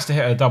 It'll be nice to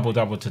hit a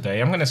double-double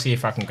today. I'm going to see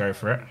if I can go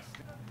for it.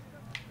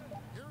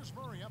 Here's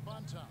Murray up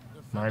on top.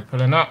 Murray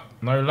pulling up.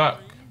 No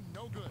luck.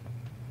 No good.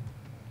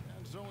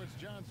 And so it's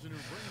Johnson who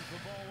brings the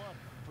ball up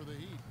for the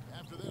Heat.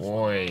 After this,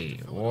 Oi,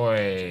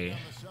 oi.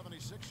 on the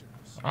 76ers.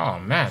 Oh,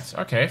 Matt.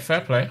 Okay,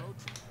 fair play.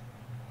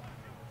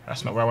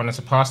 That's not where I wanted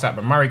to pass that,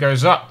 but Murray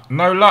goes up.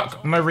 No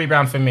luck. No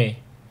rebound for me.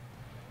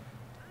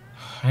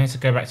 I need to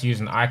go back to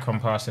using icon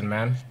passing,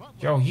 man.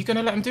 Yo, you going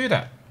to let him do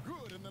that?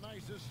 Good and the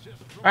nice assist.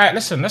 All right,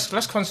 listen.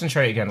 Let's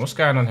concentrate again. What's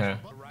going on here?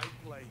 The right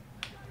play.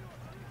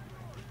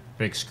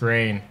 Big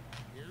screen.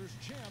 Here's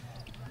Champ.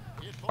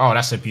 Oh,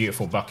 that's a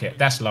beautiful bucket.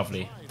 That's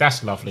lovely.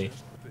 That's lovely.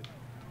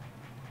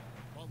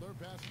 Butler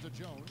passes to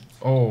Jones.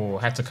 Oh,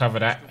 had to cover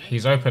that.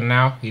 He's open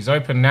now. He's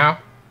open now.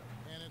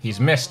 He's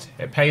missed.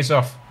 It pays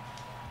off.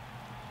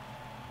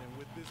 And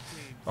with this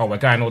team, Oh, we're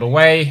going all the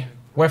way.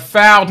 We're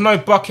fouled. No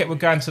bucket. We're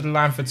going to the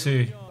line for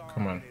 2.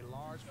 Come on. a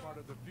large part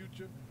of the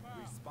future,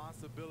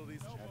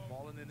 responsibilities have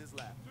fallen in his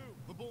lap.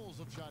 The Bulls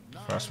have shot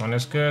 9. First one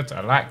is good.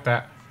 I like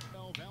that.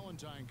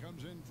 Valentine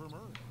comes in for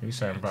Murray. Who's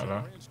saying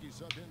Butler? Bransky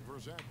subbed in for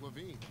Zach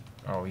LaVine.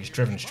 Oh, he's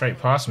driven straight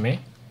past me.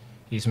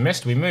 He's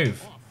missed. We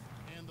move.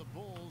 And the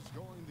Bulls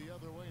going the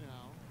other way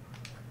now.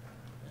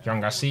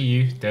 Young, I see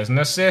you. There's an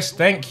assist.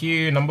 Thank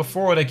you. Number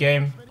 4 of the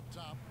game.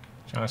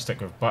 Trying to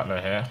stick with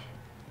Butler here.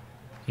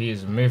 He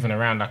is moving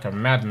around like a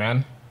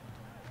madman.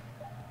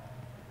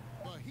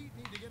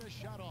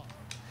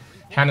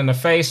 Hand in the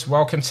face.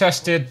 Well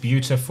contested.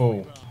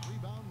 Beautiful.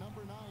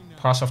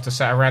 Pass off to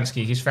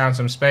Satoransky. He's found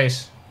some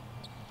space.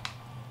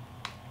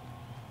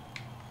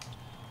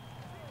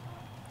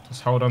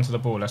 Just hold on to the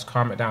ball. Let's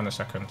calm it down a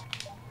second.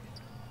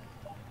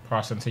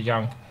 Pass into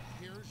Young.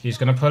 He's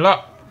going to pull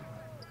up.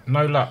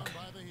 No luck.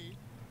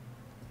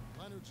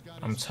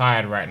 I'm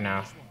tired right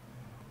now.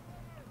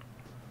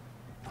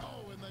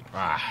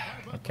 Ah,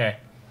 okay.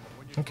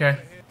 Okay.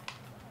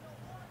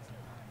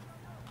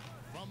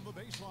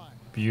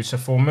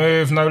 Beautiful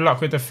move. No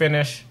luck with the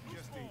finish.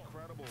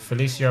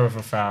 Felicio with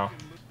a foul.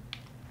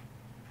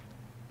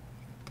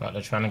 But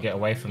they're trying to get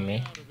away from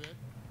me.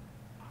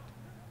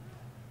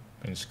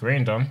 Been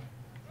screened on.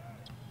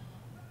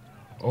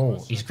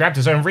 Oh, he's grabbed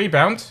his own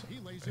rebound.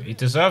 He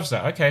deserves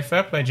that. Okay,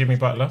 fair play, Jimmy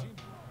Butler.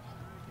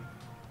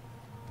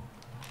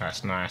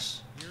 That's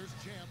nice.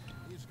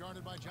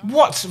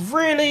 What?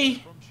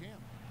 Really?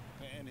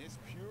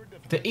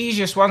 The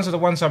easiest ones are the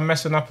ones I'm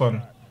messing up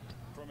on.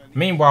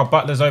 Meanwhile,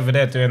 Butler's over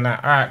there doing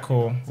that. Alright,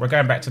 cool. We're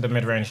going back to the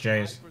mid-range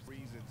Jays.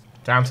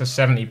 Down to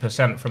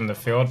 70% from the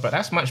field, but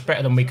that's much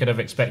better than we could have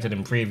expected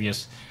in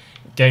previous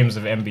games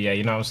of NBA,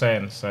 you know what I'm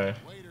saying? So,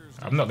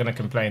 I'm not going to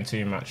complain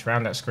too much.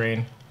 Round that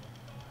screen.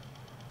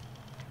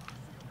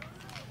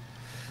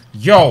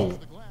 Yo!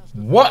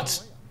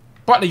 What?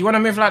 Butler, you want to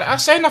move like that? I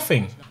say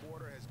nothing.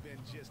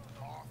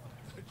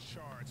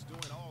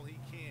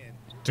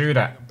 Do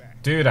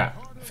that. Do that.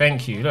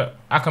 Thank you. Look,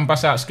 I can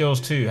bust out skills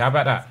too. How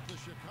about that?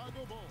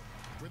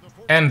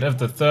 End of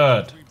the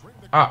third.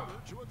 Up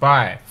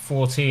by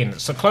 14.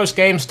 It's a close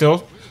game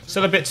still.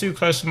 Still a bit too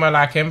close for my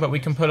liking, but we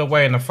can pull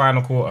away in the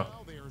final quarter.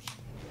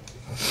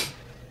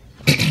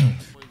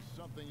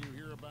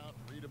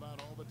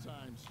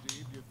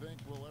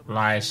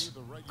 Lies.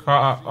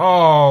 Carter.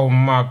 Oh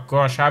my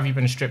gosh, how have you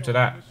been stripped of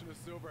that?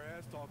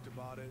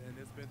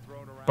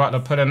 Butler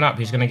pulling up.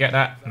 He's going to get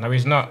that. No,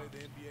 he's not.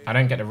 I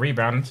don't get the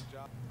rebound.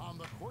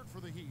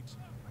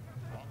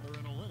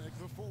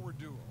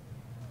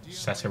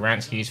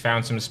 Satoransky's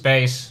found some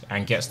space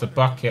and gets the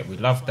bucket. We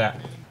love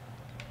that.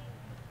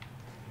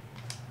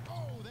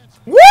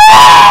 Woo!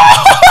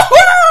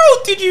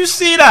 Did you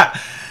see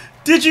that?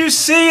 Did you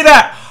see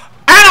that?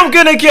 And I'm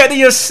going to get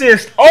the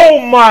assist. Oh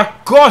my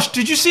gosh.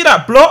 Did you see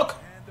that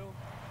block?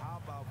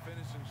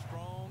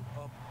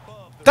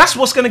 That's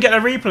what's going to get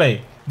a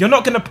replay. You're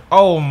not going to...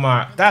 Oh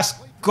my... That's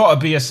got to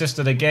be assist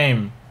of the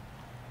game.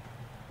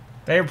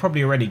 They were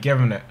probably already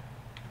given it.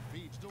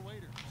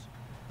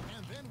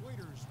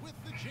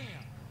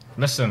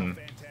 Listen.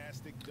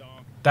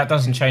 That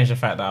doesn't change the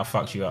fact that I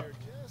fucked you up.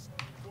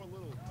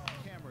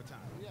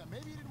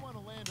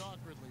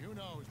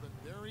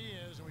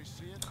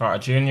 Carter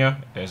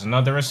Jr. There's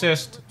another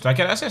assist. Did I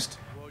get an assist?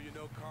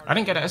 I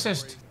didn't get an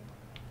assist.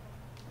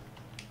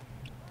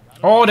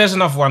 Oh, there's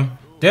another one.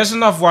 There's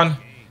another one.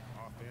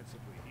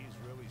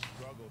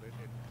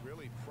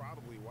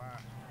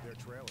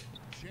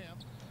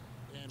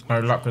 No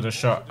luck with the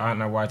shot. I don't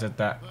know why I did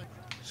that.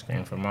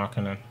 Screen for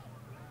Markkanen.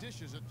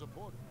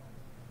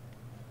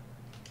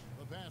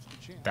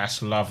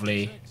 That's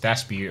lovely.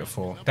 That's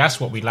beautiful. That's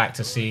what we like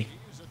to see.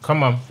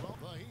 Come on.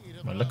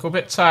 I'm a little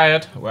bit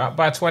tired. We're up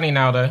by 20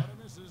 now, though.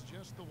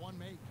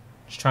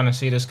 Just trying to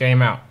see this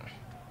game out.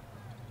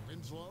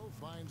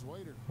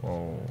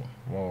 Whoa.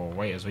 Whoa,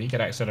 Waiters. Where you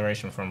get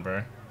acceleration from,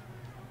 bro?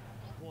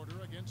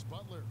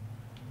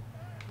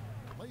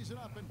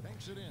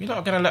 You're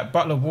not going to let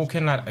Butler walk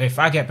in like... If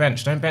I get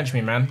benched, don't bench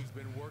me, man.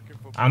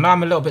 I know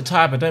I'm a little bit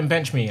tired, but don't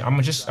bench me.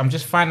 I'm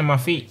just finding my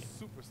feet.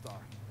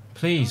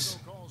 Please.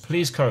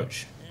 Please,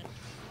 coach.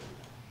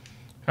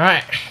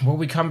 Alright, will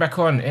we come back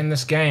on in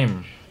this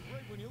game?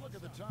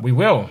 We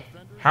will.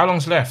 How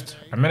long's left?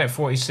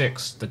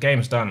 1:46. The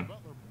game's done.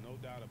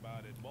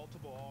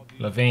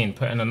 Levine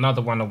putting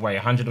another one away.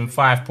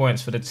 105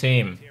 points for the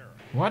team.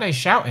 Why are they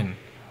shouting?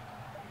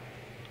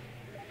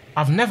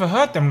 I've never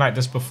heard them like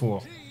this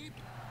before.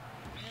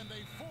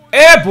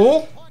 Air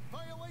ball?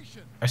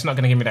 It's not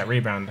going to give me that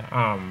rebound.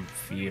 I'm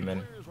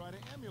fuming.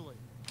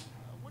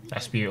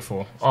 That's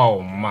beautiful.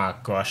 Oh my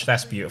gosh,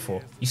 that's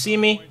beautiful. You see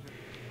me?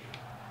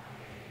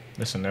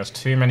 Listen, there's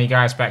too many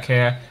guys back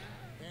here.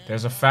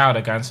 There's a foul.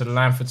 They're going to the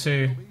line for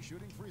 2.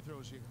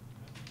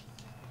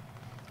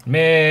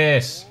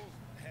 Miss.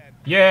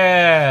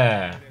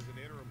 Yeah.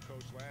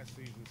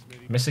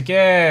 Miss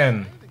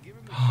again.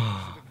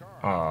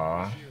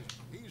 Aww.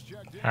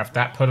 Have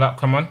that pull up.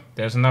 Come on.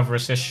 There's another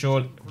assist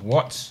short.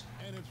 What?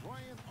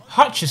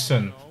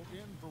 Hutchison.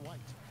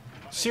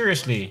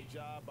 Seriously.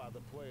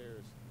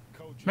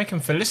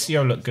 Making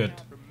Felicio look good.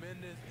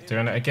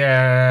 Doing it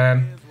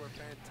again.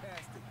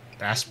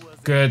 That's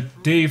good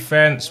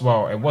defense.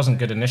 Well, it wasn't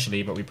good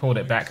initially, but we pulled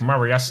it back.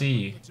 Murray, I see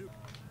you.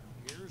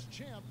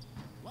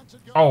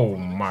 Oh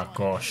my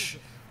gosh.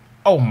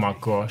 Oh my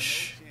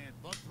gosh.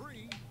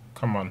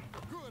 Come on.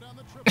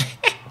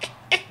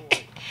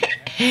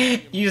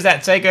 Use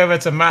that takeover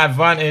to my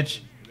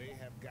advantage.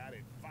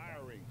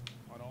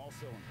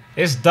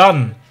 It's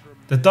done.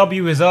 The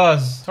W is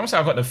ours. Someone said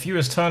I've got the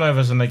fewest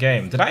turnovers in the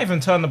game. Did I even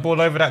turn the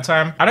ball over that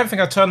time? I don't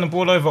think I turned the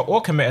ball over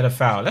or committed a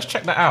foul. Let's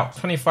check that out.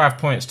 25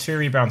 points, 2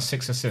 rebounds,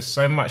 6 assists.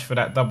 So much for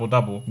that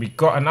double-double. We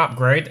got an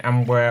upgrade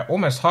and we're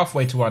almost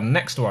halfway to our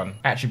next one.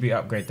 Attribute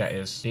upgrade, that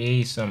is.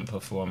 Decent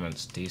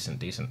performance.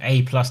 Decent.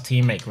 A+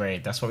 teammate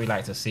grade. That's what we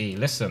like to see.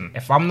 Listen,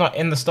 if I'm not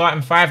in the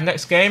starting 5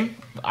 next game,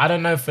 I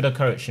don't know for the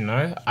coach, you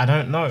know? I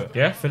don't know.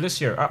 Yeah,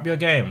 Felicio, up your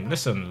game.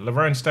 Listen,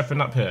 Lerone stepping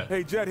up here.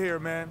 Hey, Jet here,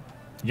 man.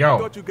 Yo. I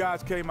thought you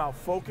guys came out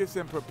focused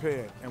and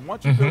prepared. And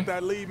once you built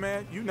that lead,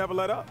 man, you never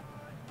let up.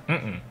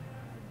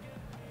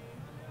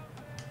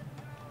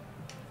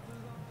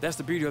 That's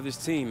the beauty of this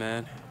team,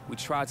 man. We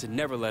try to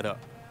never let up.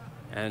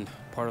 And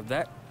part of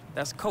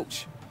that's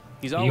coach.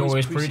 He's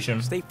always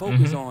preaching. Stay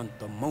focused on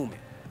the moment.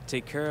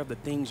 Take care of the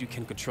things you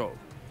can control.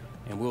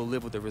 And we'll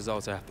live with the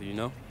results after, you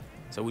know?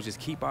 So we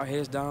just keep our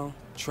heads down,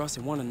 trust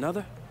in one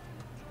another,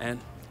 and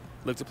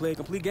look to play a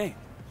complete game.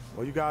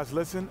 Well, you guys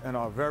listen and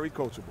are very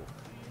coachable.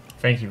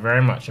 Thank you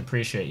very much.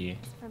 Appreciate you.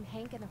 From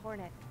Hank and the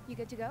Hornet. You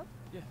good to go?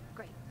 Yeah.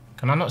 Great.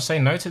 Can I not say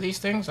no to these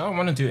things? I don't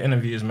want to do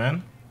interviews,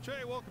 man.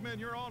 Jay, welcome in.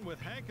 You're on with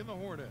Hank and the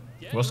Hornet.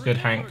 What's good,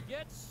 Hank?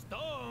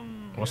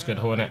 What's good,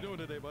 Hornet? How you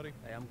doing today, buddy?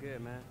 Hey, I'm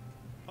good, man.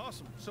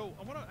 Awesome. So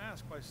I want to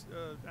ask by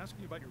asking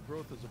you about your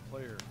growth as a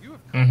player. You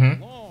have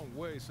come a long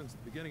way since the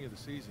beginning of the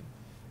season.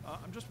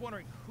 I'm just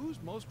wondering,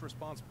 who's most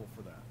responsible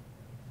for that?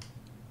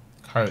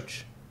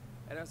 Coach.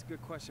 Hey, that's a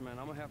good question, man.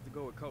 I'm gonna have to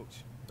go with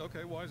coach.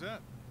 Okay, why is that?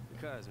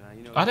 Because, man,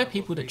 you know, Are there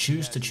people that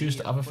choose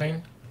the other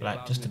thing?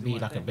 Like, just to be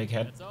like a big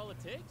head?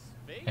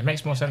 It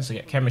makes more sense to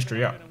get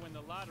chemistry up.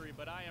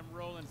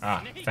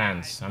 Ah,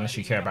 fans. Unless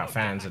you care about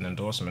fans and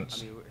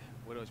endorsements. I mean,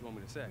 what else you want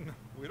me to say?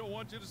 We don't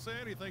want you to say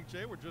anything,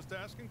 Jay. We're just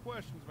asking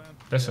questions, man.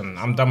 Listen,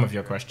 I'm done with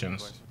your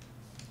questions.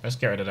 Let's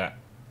get rid of that.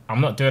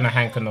 I'm not doing a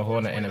Hank and the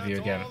Hornet interview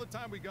again. That's all the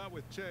time we got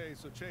with Jay.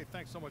 So, Jay,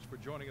 thanks so much for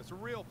joining us. A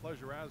real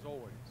pleasure, as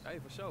always. Hey,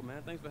 for sure,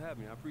 man. Thanks for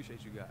having me. I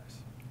appreciate you guys.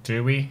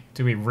 Do we?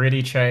 Do we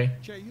really, Che?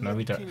 No,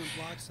 we don't.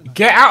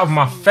 Get out of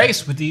my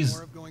face with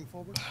these.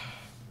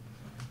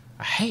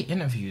 I hate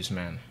interviews,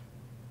 man.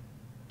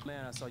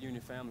 Man, I saw you and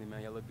your family,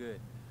 man. Y'all look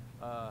good.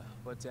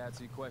 But to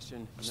answer your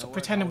question, Stop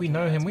pretending we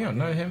know him. We don't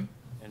know him.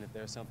 And if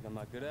there's something I'm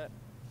not good at,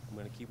 I'm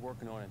gonna keep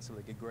working on it until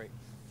I get great.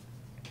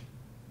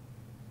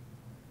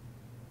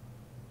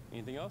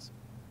 Anything else?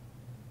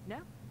 No.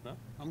 No?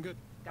 I'm good.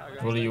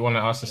 Really, you want to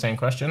ask the same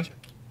question?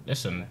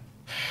 Listen.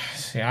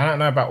 See, I don't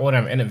know about all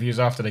them interviews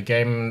after the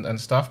game and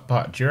stuff,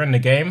 but during the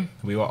game,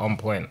 we were on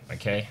point,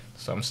 okay?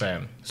 That's what I'm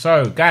saying.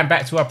 So, going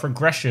back to our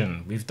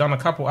progression, we've done a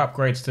couple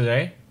upgrades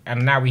today,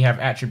 and now we have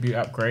attribute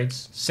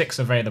upgrades, 6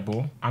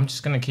 available. I'm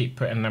just going to keep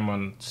putting them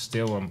on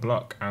steel and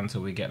block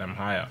until we get them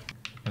higher.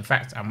 In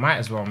fact, I might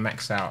as well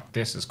max out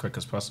this as quick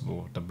as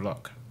possible, the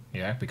block,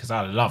 yeah? Because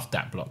I loved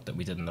that block that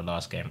we did in the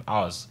last game.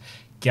 I was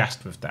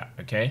gassed with that,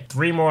 okay?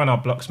 3 more on our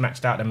blocks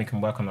maxed out, then we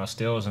can work on our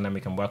steals, and then we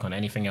can work on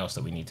anything else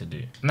that we need to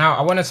do. Now,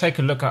 I want to take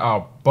a look at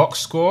our box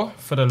score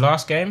for the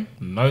last game.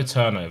 No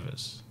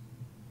turnovers.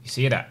 You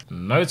see that?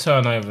 No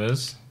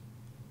turnovers,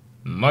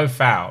 no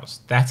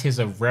fouls. That is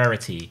a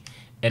rarity.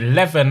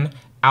 11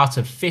 out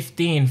of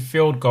 15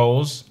 field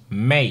goals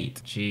made.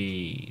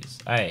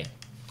 Jeez. Hey,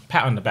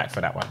 pat on the back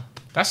for that one.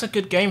 That's a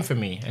good game for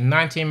me. In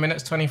 19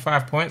 minutes,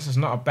 25 points is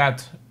not a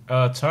bad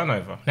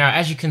turnover. Now,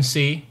 as you can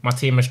see, my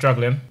team is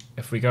struggling.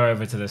 If we go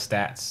over to the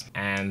stats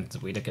and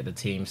we look at the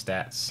team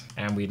stats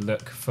and we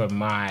look for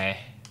my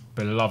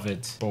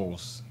beloved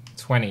Bulls,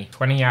 20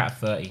 out of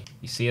 30.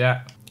 You see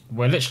that?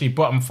 We're literally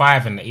bottom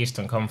 5 in the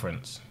Eastern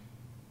Conference.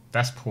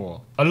 That's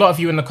poor. A lot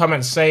of you in the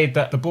comments say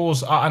that the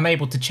Bulls are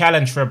unable to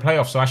challenge for a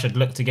playoff, so I should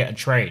look to get a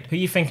trade. Who are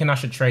you thinking I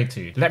should trade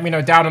to? Let me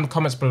know down in the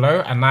comments below,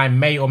 and I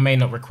may or may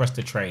not request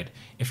a trade.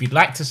 If you'd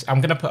like to,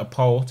 I'm going to put a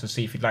poll to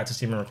see if you'd like to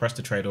see me request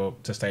a trade or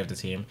to stay with the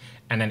team.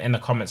 And then in the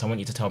comments, I want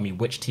you to tell me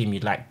which team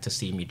you'd like to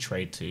see me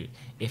trade to,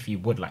 if you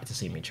would like to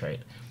see me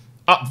trade.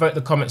 Upvote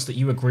the comments that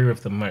you agree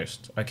with the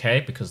most,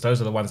 okay? Because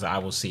those are the ones that I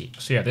will see.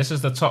 So yeah, this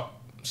is the top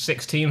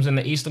 6 teams in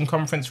the Eastern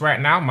Conference right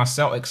now. My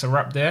Celtics are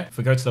up there. If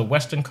we go to the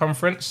Western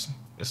Conference,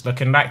 it's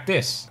looking like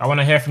this. I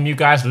want to hear from you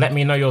guys. Let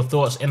me know your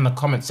thoughts in the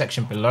comment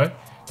section below.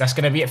 That's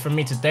going to be it from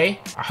me today.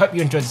 I hope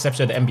you enjoyed this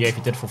episode of NBA. If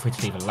you did, feel free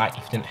to leave a like.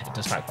 If you didn't, hit the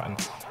dislike button.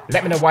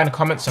 Let me know why in the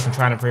comments so I can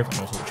try and improve. And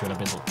I'll talk to you in a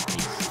bit.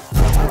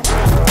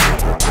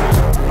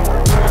 Peace.